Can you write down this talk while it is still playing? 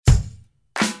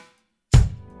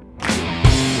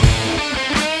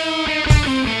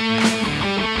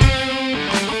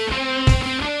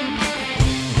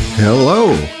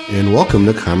and welcome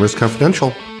to Commerce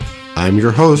Confidential. I'm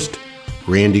your host,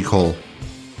 Randy Cole,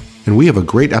 and we have a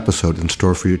great episode in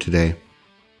store for you today.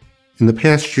 In the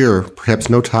past year, perhaps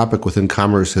no topic within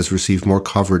commerce has received more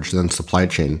coverage than supply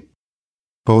chain.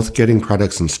 Both getting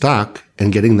products in stock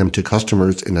and getting them to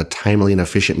customers in a timely and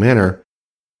efficient manner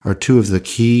are two of the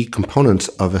key components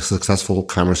of a successful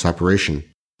commerce operation.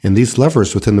 And these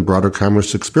levers within the broader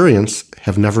commerce experience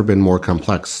have never been more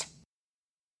complex.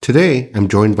 Today, I'm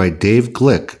joined by Dave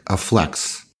Glick of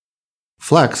Flex.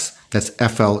 Flex, that's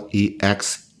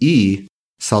F-L-E-X-E,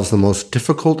 solves the most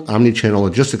difficult omnichannel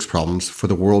logistics problems for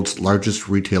the world's largest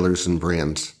retailers and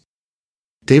brands.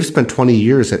 Dave spent 20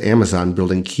 years at Amazon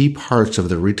building key parts of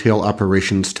the retail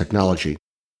operations technology,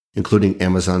 including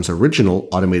Amazon's original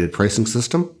automated pricing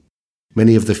system,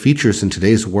 many of the features in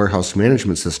today's warehouse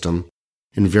management system,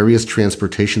 and various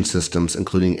transportation systems,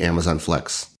 including Amazon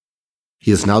Flex. He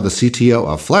is now the CTO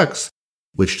of Flex,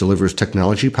 which delivers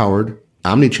technology-powered,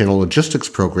 omnichannel logistics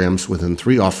programs within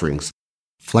three offerings: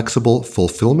 flexible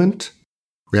fulfillment,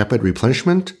 rapid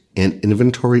replenishment, and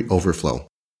inventory overflow.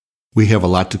 We have a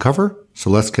lot to cover, so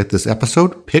let's get this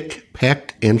episode picked,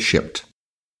 packed, and shipped.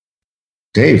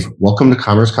 Dave, welcome to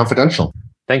Commerce Confidential.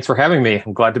 Thanks for having me.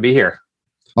 I'm glad to be here.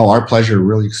 Oh, our pleasure.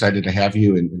 Really excited to have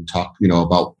you and talk,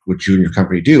 about what you and your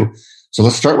company do. So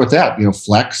let's start with that.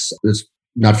 Flex is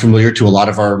not familiar to a lot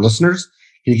of our listeners.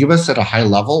 Can you give us at a high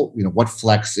level, what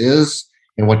Flex is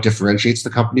and what differentiates the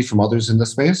company from others in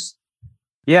this space?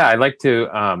 Yeah, I'd like to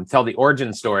tell the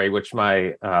origin story, which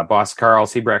my boss, Carl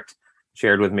Siebrecht,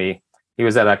 shared with me. He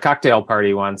was at a cocktail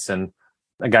party once, and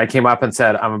a guy came up and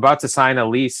said, "I'm about to sign a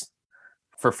lease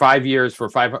for 5 years for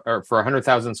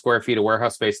 100,000 square feet of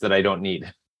warehouse space that I don't need."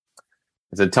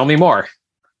 I said, "Tell me more."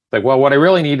 Like, well, what I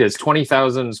really need is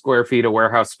 20,000 square feet of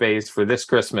warehouse space for this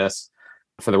Christmas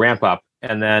for the ramp up.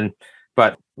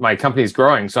 But my company's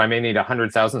growing, so I may need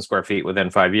 100,000 square feet within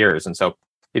 5 years. And so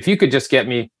if you could just get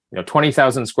me,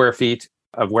 20,000 square feet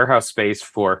of warehouse space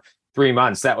for 3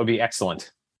 months, that would be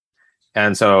excellent.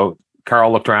 And so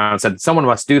Carl looked around and said, someone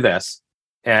must do this.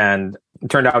 And it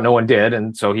turned out no one did.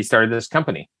 And so he started this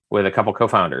company with a couple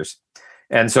co-founders.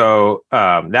 And so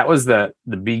that was the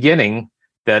beginning,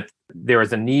 that there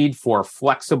was a need for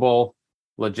flexible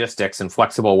logistics and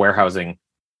flexible warehousing.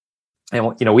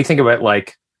 And, we think of it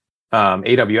like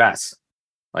AWS.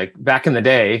 Like back in the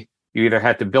day, you either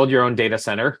had to build your own data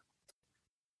center,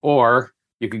 or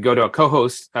you could go to a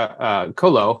co-host,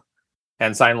 colo,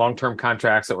 and sign long-term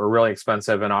contracts that were really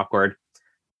expensive and awkward.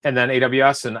 And then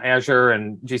AWS and Azure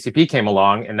and GCP came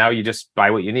along, and now you just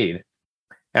buy what you need.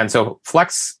 And so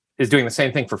Flex is doing the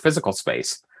same thing for physical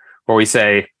space, where we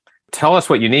say, tell us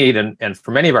what you need. And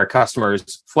for many of our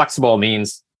customers, flexible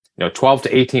means 12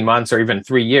 to 18 months or even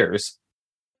 3 years,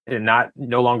 and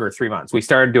no longer 3 months. We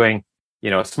started doing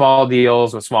small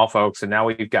deals with small folks, and now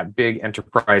we've got big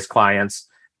enterprise clients,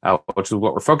 which is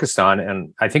what we're focused on.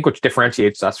 And I think which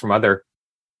differentiates us from other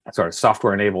sort of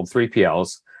software-enabled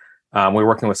 3PLs. We're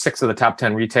working with 6 of the top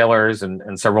 10 retailers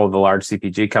and several of the large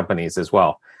CPG companies as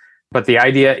well. But the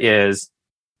idea is,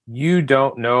 you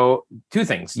don't know two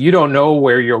things. You don't know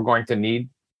where you're going to need,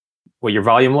 what your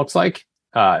volume looks like,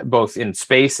 both in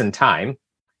space and time.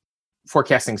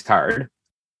 Forecasting's hard.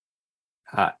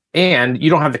 And you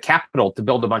don't have the capital to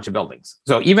build a bunch of buildings.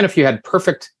 So even if you had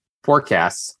perfect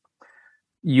forecasts,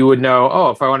 you would know,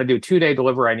 if I want to do 2-day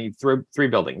delivery, I need three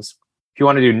buildings. If you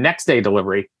want to do next day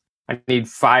delivery, I need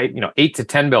 8 to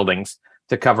 10 buildings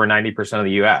to cover 90% of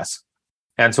the US.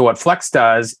 And so what Flex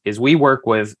does is we work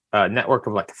with a network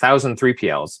of like 1,000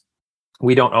 3PLs.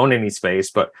 We don't own any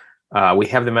space, but we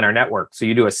have them in our network. So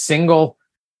you do a single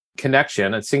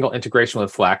connection, a single integration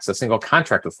with Flex, a single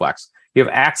contract with Flex. You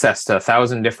have access to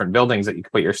 1,000 different buildings that you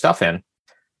can put your stuff in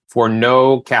for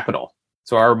no capital.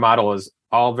 So our model is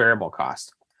all variable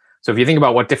cost. So if you think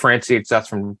about what differentiates us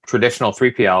from traditional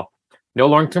 3PL, no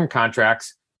long-term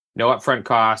contracts, no upfront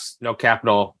costs, no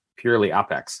capital, purely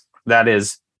OpEx. That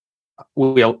is,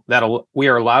 we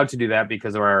are allowed to do that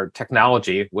because of our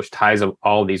technology, which ties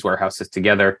all of these warehouses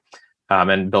together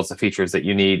and builds the features that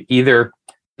you need, either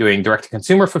doing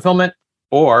direct-to-consumer fulfillment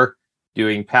or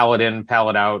doing pallet in,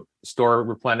 pallet out, store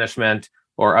replenishment,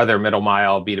 or other middle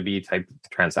mile B2B type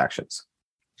transactions.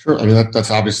 Sure. I mean,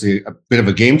 that's obviously a bit of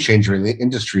a game changer in the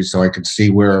industry. So I could see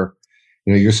where,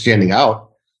 you're standing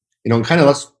out, and kind of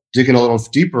let's dig in a little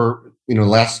deeper. The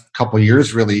last couple of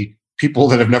years, really, people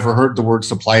that have never heard the word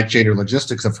supply chain or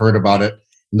logistics have heard about it.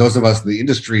 And those of us in the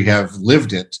industry have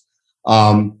lived it.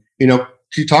 Can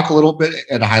you talk a little bit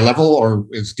at a high level, or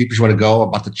as deep as you want to go,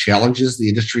 about the challenges the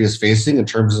industry is facing in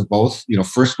terms of both,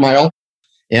 first mile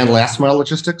and last mile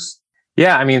logistics?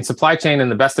 Yeah, I mean, supply chain in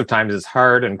the best of times is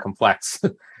hard and complex.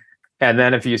 And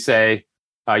then if you say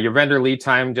your vendor lead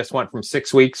time just went from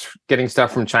 6 weeks getting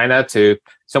stuff from China to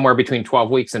somewhere between 12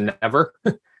 weeks and never,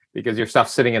 because your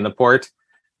stuff's sitting in the port,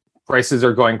 prices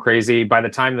are going crazy. By the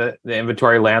time the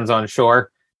inventory lands on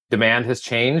shore, demand has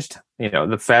changed.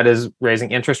 The Fed is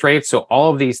raising interest rates. So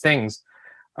all of these things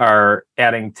are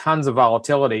adding tons of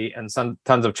volatility and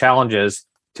tons of challenges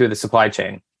to the supply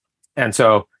chain. And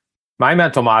so my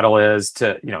mental model is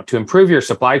to improve your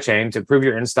supply chain, to improve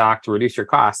your in-stock, to reduce your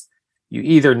costs. You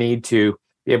either need to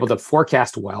be able to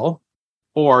forecast well,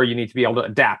 or you need to be able to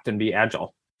adapt and be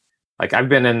agile. Like, I've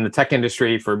been in the tech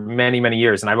industry for many, many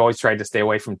years, and I've always tried to stay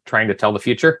away from trying to tell the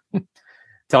future.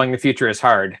 Telling the future is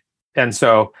hard. And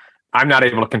so I'm not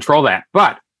able to control that,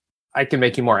 but I can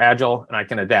make you more agile and I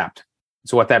can adapt.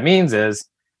 So what that means is,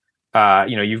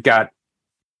 you've got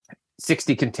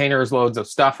 60 containers loads of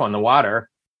stuff on the water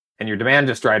and your demand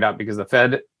just dried up because the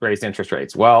Fed raised interest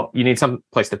rates. Well, you need some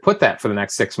place to put that for the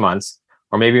next 6 months,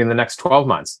 or maybe in the next 12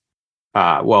 months.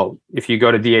 Well, if you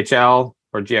go to DHL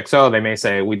or GXO, they may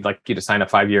say, we'd like you to sign a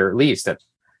 5-year lease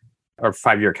or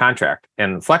 5-year contract.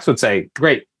 And Flex would say,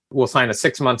 great, we'll sign a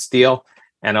 6-month deal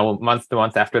and a month to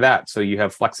month after that. So you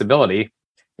have flexibility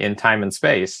in time and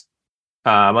space.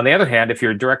 On the other hand, if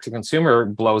your direct to consumer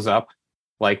blows up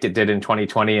like it did in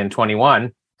 2020 and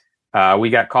 21, we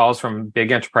got calls from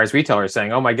big enterprise retailers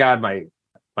saying, oh my God, my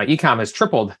e-com has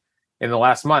tripled in the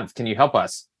last month. Can you help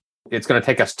us? It's going to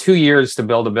take us 2 years to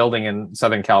build a building in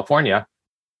Southern California.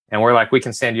 And we're like, we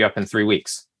can stand you up in 3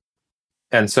 weeks.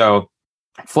 And so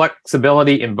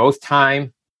flexibility in both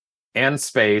time and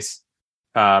space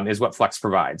is what Flex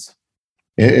provides.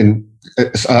 And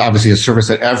it's obviously a service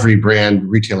that every brand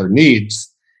retailer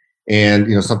needs,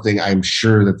 and something I'm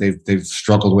sure that they've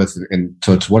struggled with, and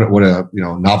so it's what a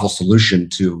novel solution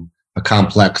to a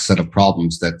complex set of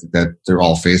problems that they're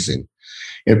all facing.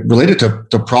 And related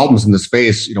to problems in the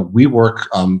space, we work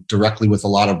directly with a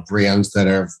lot of brands that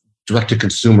have direct to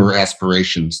consumer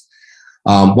aspirations.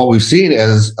 What we've seen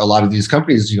is a lot of these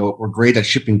companies, were great at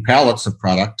shipping pallets of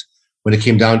product. When it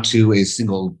came down to a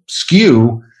single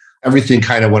SKU, everything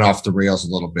kind of went off the rails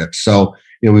a little bit. So,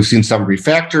 we've seen some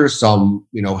refactor, some,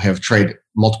 have tried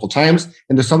multiple times,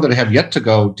 and there's some that have yet to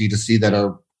go D2C that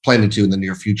are planning to in the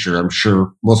near future. I'm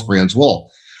sure most brands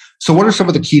will. So what are some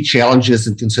of the key challenges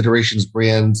and considerations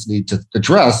brands need to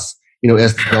address,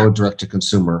 as they go direct to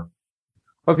consumer?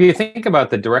 Well, if you think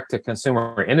about the direct to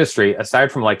consumer industry,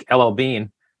 aside from like LL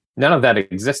Bean, none of that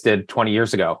existed 20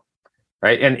 years ago.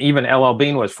 Right. And even LL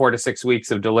Bean was 4 to 6 weeks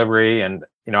of delivery. And,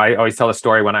 I always tell a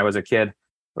story when I was a kid,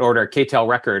 I'd order a K-Tel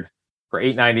record for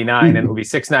 $8.99 and it would be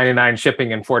 $6.99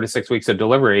 shipping and 4 to 6 weeks of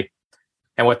delivery.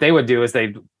 And what they would do is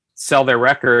they'd sell their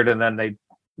record and then they'd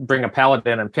bring a pallet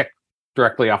in and pick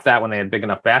directly off that when they had big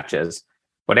enough batches.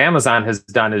 What Amazon has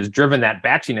done is driven that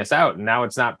batchiness out. And now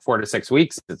it's not 4 to 6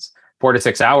 weeks, it's 4 to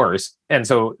 6 hours. And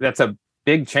so that's a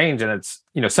big change. And it's,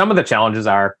 some of the challenges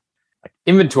are like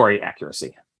inventory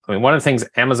accuracy. I mean, one of the things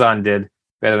Amazon did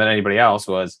better than anybody else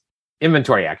was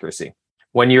inventory accuracy.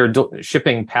 When you're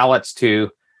shipping pallets to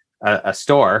a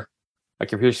store,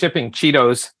 like if you're shipping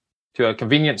Cheetos to a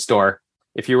convenience store,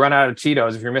 if you run out of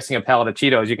Cheetos, if you're missing a pallet of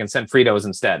Cheetos, you can send Fritos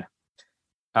instead.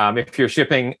 If you're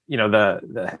shipping,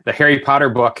 the Harry Potter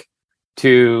book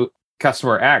to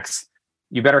customer X,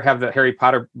 you better have the Harry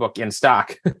Potter book in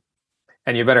stock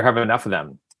and you better have enough of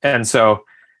them. And so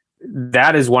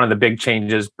that is one of the big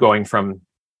changes going from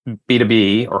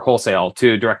B2B or wholesale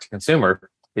to direct to consumer,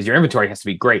 is your inventory has to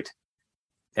be great.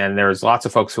 And there's lots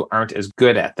of folks who aren't as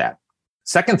good at that.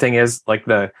 Second thing is like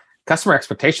the customer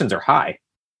expectations are high.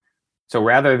 So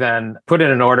rather than put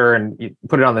in an order and you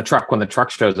put it on the truck when the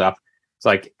truck shows up, it's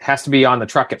like it has to be on the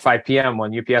truck at 5 p.m.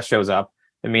 when UPS shows up.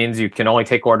 It means you can only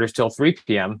take orders till 3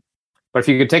 p.m. But if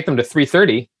you could take them to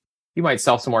 3:30, you might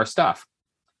sell some more stuff.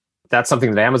 That's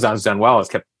something that Amazon's done well, is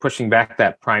kept pushing back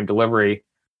that prime delivery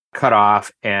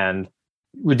cutoff and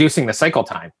reducing the cycle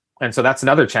time. And so that's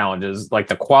another challenge, is like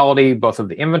the quality, both of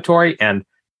the inventory and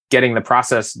getting the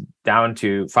process down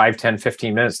to 5, 10,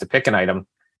 15 minutes to pick an item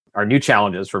are new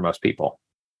challenges for most people.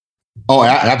 Oh,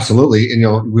 absolutely.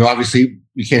 And,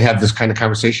 we can't have this kind of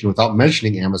conversation without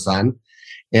mentioning Amazon.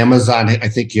 Amazon, I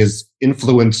think, has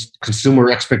influenced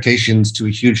consumer expectations to a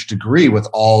huge degree with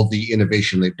all the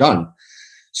innovation they've done.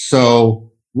 So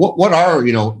what are,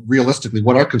 realistically,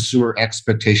 what are consumer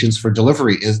expectations for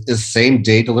delivery? Is same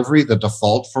day delivery the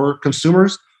default for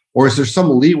consumers? Or is there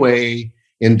some leeway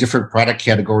in different product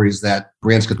categories that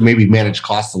brands could maybe manage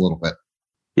costs a little bit?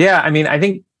 Yeah, I mean, I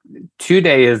think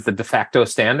 2-day is the de facto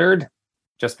standard,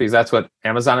 just because that's what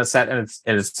Amazon has set, and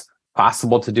it's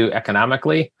possible to do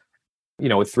economically,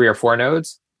 with 3 or 4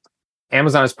 nodes.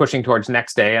 Amazon is pushing towards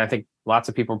next day, and I think Lots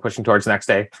of people are pushing towards next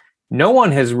day. No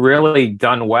one has really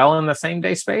done well in the same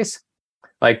day space.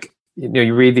 Like,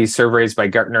 you read these surveys by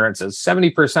Gartner, and it says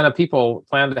 70% of people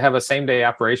plan to have a same day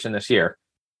operation this year.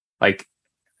 Like,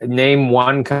 name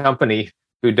one company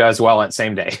who does well at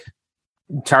same day.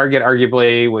 Target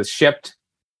arguably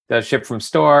does ship from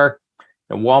store.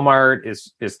 And Walmart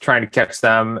is trying to catch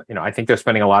them. I think they're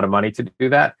spending a lot of money to do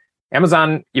that.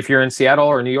 Amazon, if you're in Seattle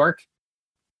or New York,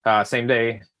 same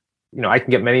day, I can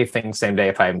get many things same day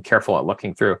if I'm careful at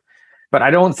looking through. But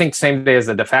I don't think same day is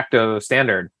a de facto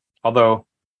standard. Although,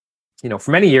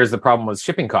 for many years, the problem was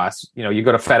shipping costs. You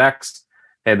go to FedEx,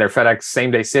 they had their FedEx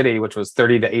same day city, which was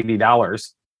 $30 to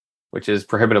 $80, which is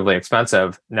prohibitively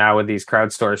expensive. Now with these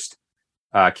crowdsourced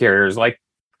carriers like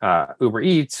Uber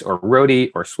Eats or Roadie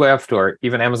or Swift or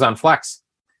even Amazon Flex,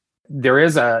 there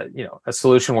is a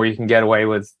solution where you can get away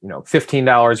with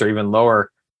 $15 or even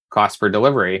lower cost per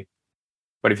delivery.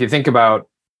 But if you think about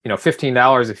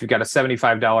 $15, if you've got a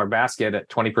 $75 basket at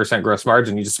 20% gross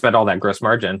margin, you just spend all that gross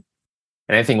margin.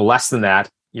 And anything less than that,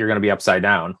 you're going to be upside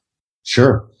down.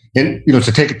 Sure. And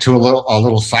to take it to a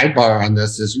little sidebar on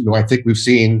this is, I think we've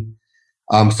seen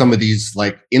some of these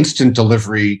like instant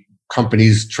delivery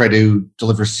companies try to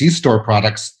deliver C-store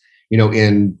products,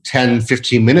 in 10,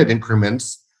 15-minute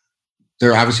increments.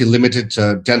 They're obviously limited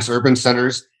to dense urban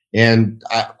centers. And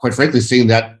quite frankly, seeing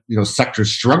that, sectors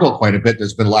struggle quite a bit,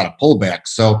 there's been a lot of pullback.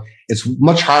 So it's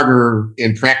much harder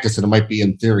in practice than it might be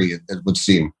in theory, it would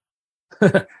seem.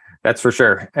 That's for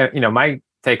sure. My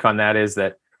take on that is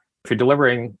that if you're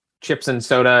delivering chips and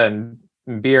soda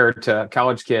and beer to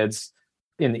college kids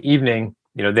in the evening,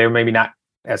 they're maybe not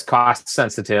as cost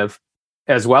sensitive,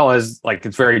 as well as like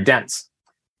it's very dense.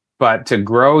 But to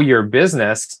grow your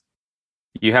business,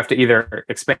 you have to either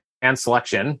expand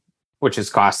selection, which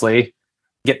is costly,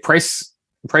 get price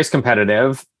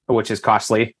competitive, which is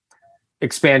costly,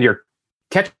 expand your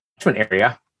catchment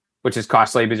area, which is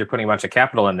costly because you're putting a bunch of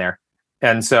capital in there.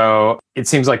 And so it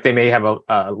seems like they may have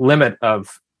a limit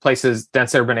of places,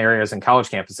 dense urban areas and college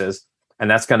campuses, and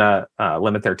that's going to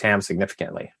limit their TAM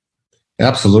significantly.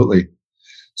 Absolutely.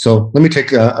 So let me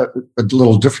take a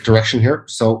little different direction here.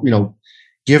 So,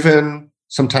 given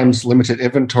sometimes limited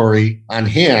inventory on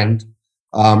hand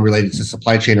related to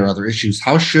supply chain or other issues,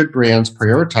 how should brands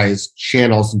prioritize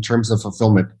channels in terms of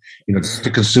fulfillment, to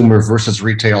consumer versus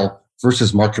retail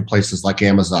versus marketplaces like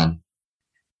Amazon?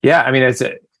 Yeah, I mean,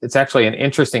 it's actually an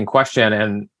interesting question.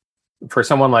 And for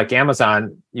someone like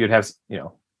Amazon, you'd have,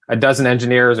 a dozen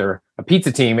engineers or a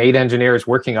pizza team, 8 engineers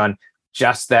working on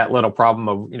just that little problem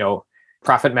of,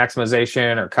 profit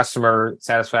maximization or customer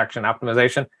satisfaction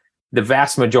optimization. The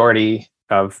vast majority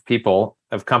of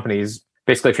companies,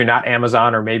 basically, if you're not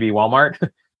Amazon or maybe Walmart,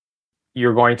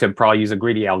 you're going to probably use a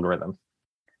greedy algorithm,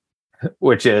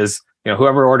 which is,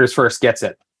 whoever orders first gets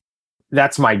it.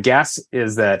 That's my guess,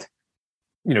 is that,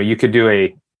 you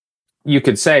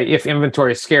could say if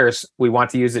inventory is scarce, we want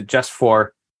to use it just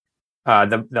for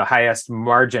the highest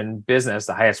margin business,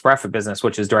 the highest profit business,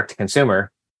 which is direct to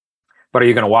consumer. But are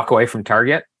you going to walk away from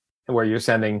Target where you're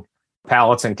sending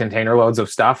pallets and container loads of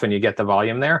stuff and you get the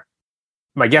volume there?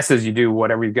 My guess is you do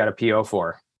whatever you've got a PO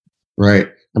for. Right.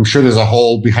 I'm sure there's a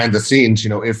whole behind the scenes,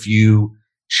 if you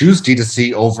choose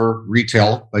D2C over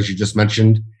retail, as you just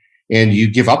mentioned, and you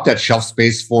give up that shelf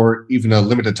space for even a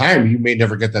limited time, you may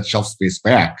never get that shelf space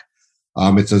back.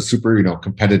 It's a super,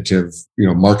 competitive,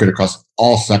 market across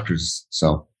all sectors.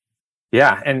 So,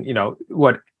 yeah. And,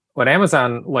 what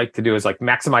Amazon liked to do is like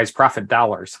maximize profit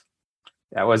dollars.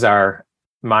 That was our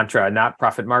mantra, not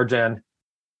profit margin,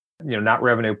 not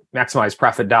revenue, maximize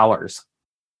profit dollars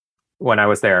when I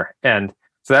was there. And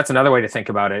so that's another way to think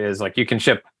about it, is like you can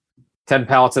ship 10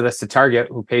 pallets of this to Target,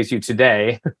 who pays you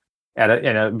today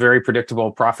in a very predictable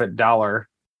profit dollar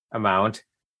amount.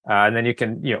 And then you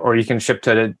can, or you can ship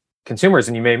to the consumers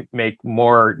and you may make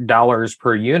more dollars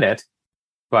per unit,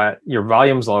 but your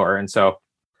volume's lower. And so,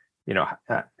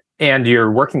 and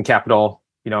your working capital,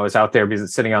 is out there because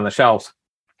it's sitting on the shelves.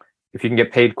 If you can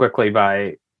get paid quickly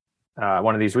by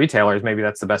one of these retailers, maybe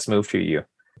that's the best move for you.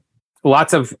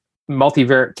 Lots of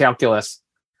multivariate calculus,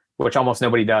 which almost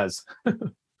nobody does.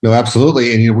 No,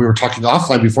 absolutely. And we were talking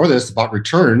offline before this about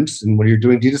returns. And when you're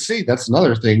doing D2C, that's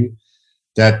another thing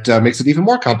that makes it even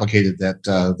more complicated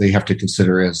that they have to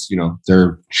consider as,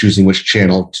 they're choosing which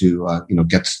channel to,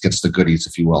 gets the goodies,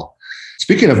 if you will.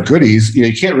 Speaking of goodies,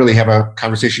 you can't really have a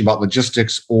conversation about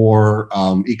logistics or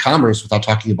e-commerce without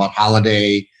talking about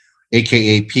holiday,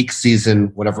 AKA peak season,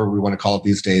 whatever we want to call it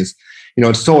these days.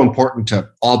 It's so important to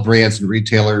all brands and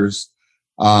retailers,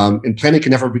 and planning can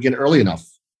never begin early enough.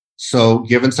 So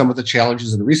given some of the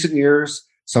challenges in recent years,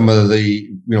 some of the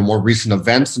more recent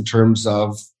events in terms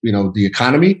of the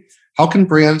economy. How can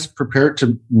brands prepare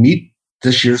to meet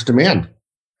this year's demand?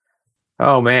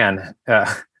 Oh man,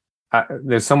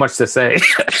 there's so much to say.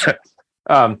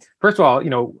 First of all,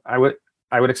 I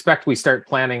would expect we start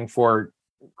planning for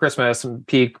Christmas and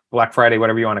peak Black Friday,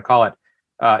 whatever you want to call it,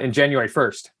 in January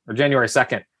 1st or January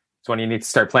 2nd. It's when you need to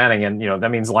start planning, and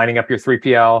that means lining up your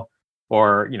 3PL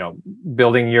or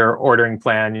building your ordering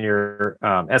plan, your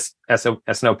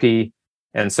SNOP,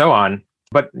 and so on.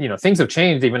 But things have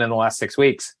changed even in the last 6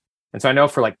 weeks, and so I know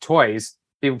for like toys,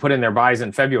 people put in their buys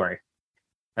in February,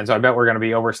 and so I bet we're going to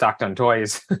be overstocked on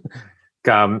toys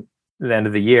come the end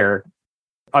of the year.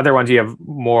 Other ones you have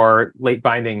more late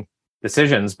binding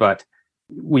decisions, but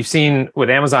we've seen with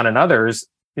Amazon and others,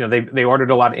 they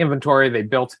ordered a lot of inventory, they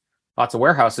built lots of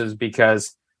warehouses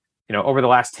because over the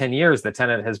last 10 years, the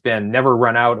tenet has been never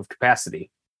run out of capacity,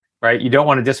 right? You don't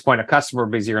want to disappoint a customer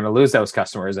because you're going to lose those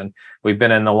customers. And we've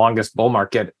been in the longest bull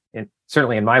market,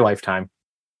 certainly in my lifetime.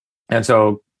 And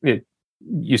so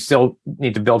you still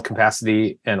need to build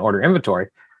capacity and order inventory.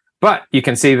 But you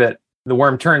can see that the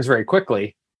worm turns very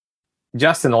quickly.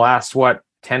 Just in the last,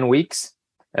 10 weeks,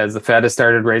 as the Fed has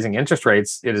started raising interest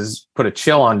rates, it has put a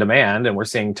chill on demand. And we're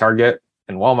seeing Target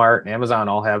and Walmart and Amazon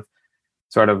all have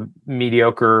sort of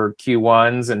mediocre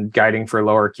Q1s and guiding for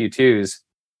lower Q2s.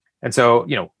 And so,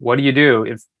 what do you do?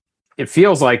 If it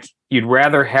feels like you'd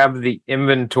rather have the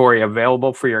inventory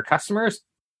available for your customers,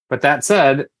 but that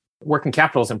said, working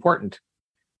capital is important.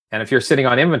 And if you're sitting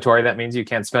on inventory, that means you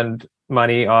can't spend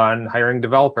money on hiring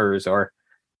developers or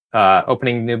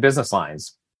opening new business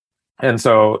lines. And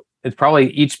so it's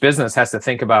probably each business has to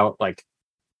think about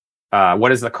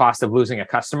what is the cost of losing a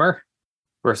customer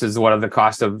versus what are the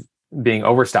cost of being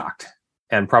overstocked.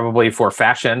 And probably for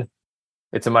fashion,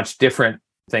 it's a much different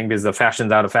thing because the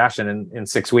fashion's out of fashion in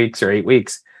 6 weeks or 8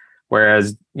 weeks.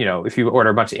 Whereas, if you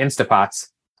order a bunch of Instapots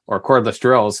or cordless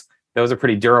drills, those are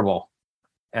pretty durable.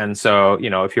 And so,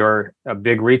 if you're a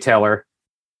big retailer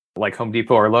like Home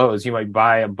Depot or Lowe's, you might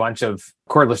buy a bunch of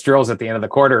cordless drills at the end of the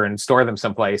quarter and store them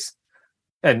someplace.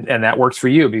 And that works for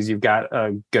you because you've got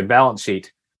a good balance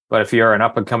sheet. But if you're an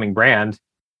up and coming brand,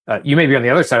 you may be on the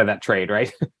other side of that trade,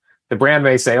 right? The brand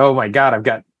may say, oh my God, I've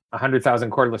got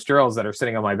 100,000 cordless drills that are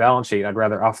sitting on my balance sheet. I'd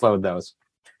rather offload those.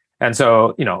 And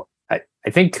so, I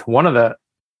think one of the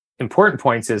important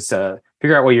points is to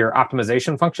figure out what your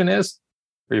optimization function is,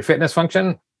 or your fitness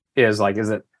function is. Is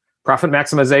it profit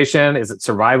maximization? Is it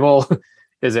survival?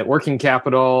 Is it working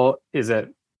capital? Is it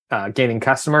gaining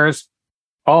customers?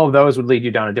 All of those would lead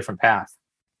you down a different path.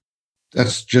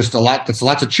 That's just a lot. That's a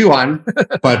lot to chew on,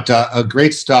 but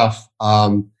great stuff.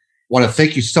 Want to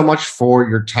thank you so much for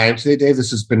your time today, Dave.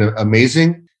 This has been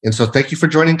amazing. And so thank you for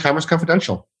joining Commerce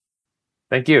Confidential.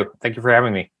 Thank you. Thank you for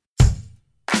having me.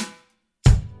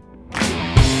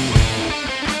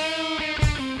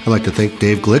 I'd like to thank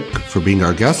Dave Glick for being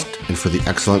our guest and for the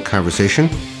excellent conversation.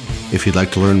 If you'd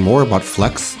like to learn more about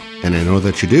Flex, and I know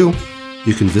that you do,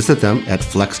 you can visit them at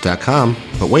flex.com.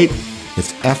 But wait,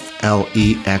 it's FLEXE.com.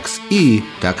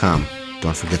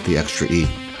 Don't forget the extra E.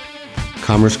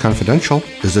 Commerce Confidential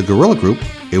is a Guerrilla Group,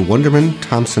 a Wunderman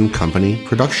Thompson Company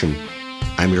production.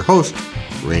 I'm your host,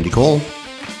 Randy Cole.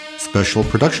 Special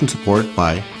production support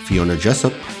by Fiona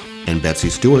Jessup and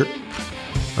Betsy Stewart.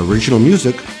 Original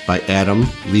music by Adam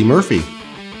Lee Murphy.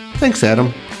 Thanks,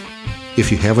 Adam.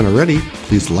 If you haven't already,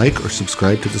 please like or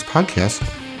subscribe to this podcast,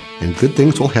 and good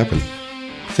things will happen.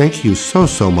 Thank you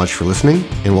so much for listening,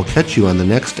 and we'll catch you on the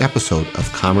next episode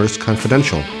of Commerce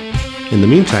Confidential. In the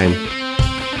meantime,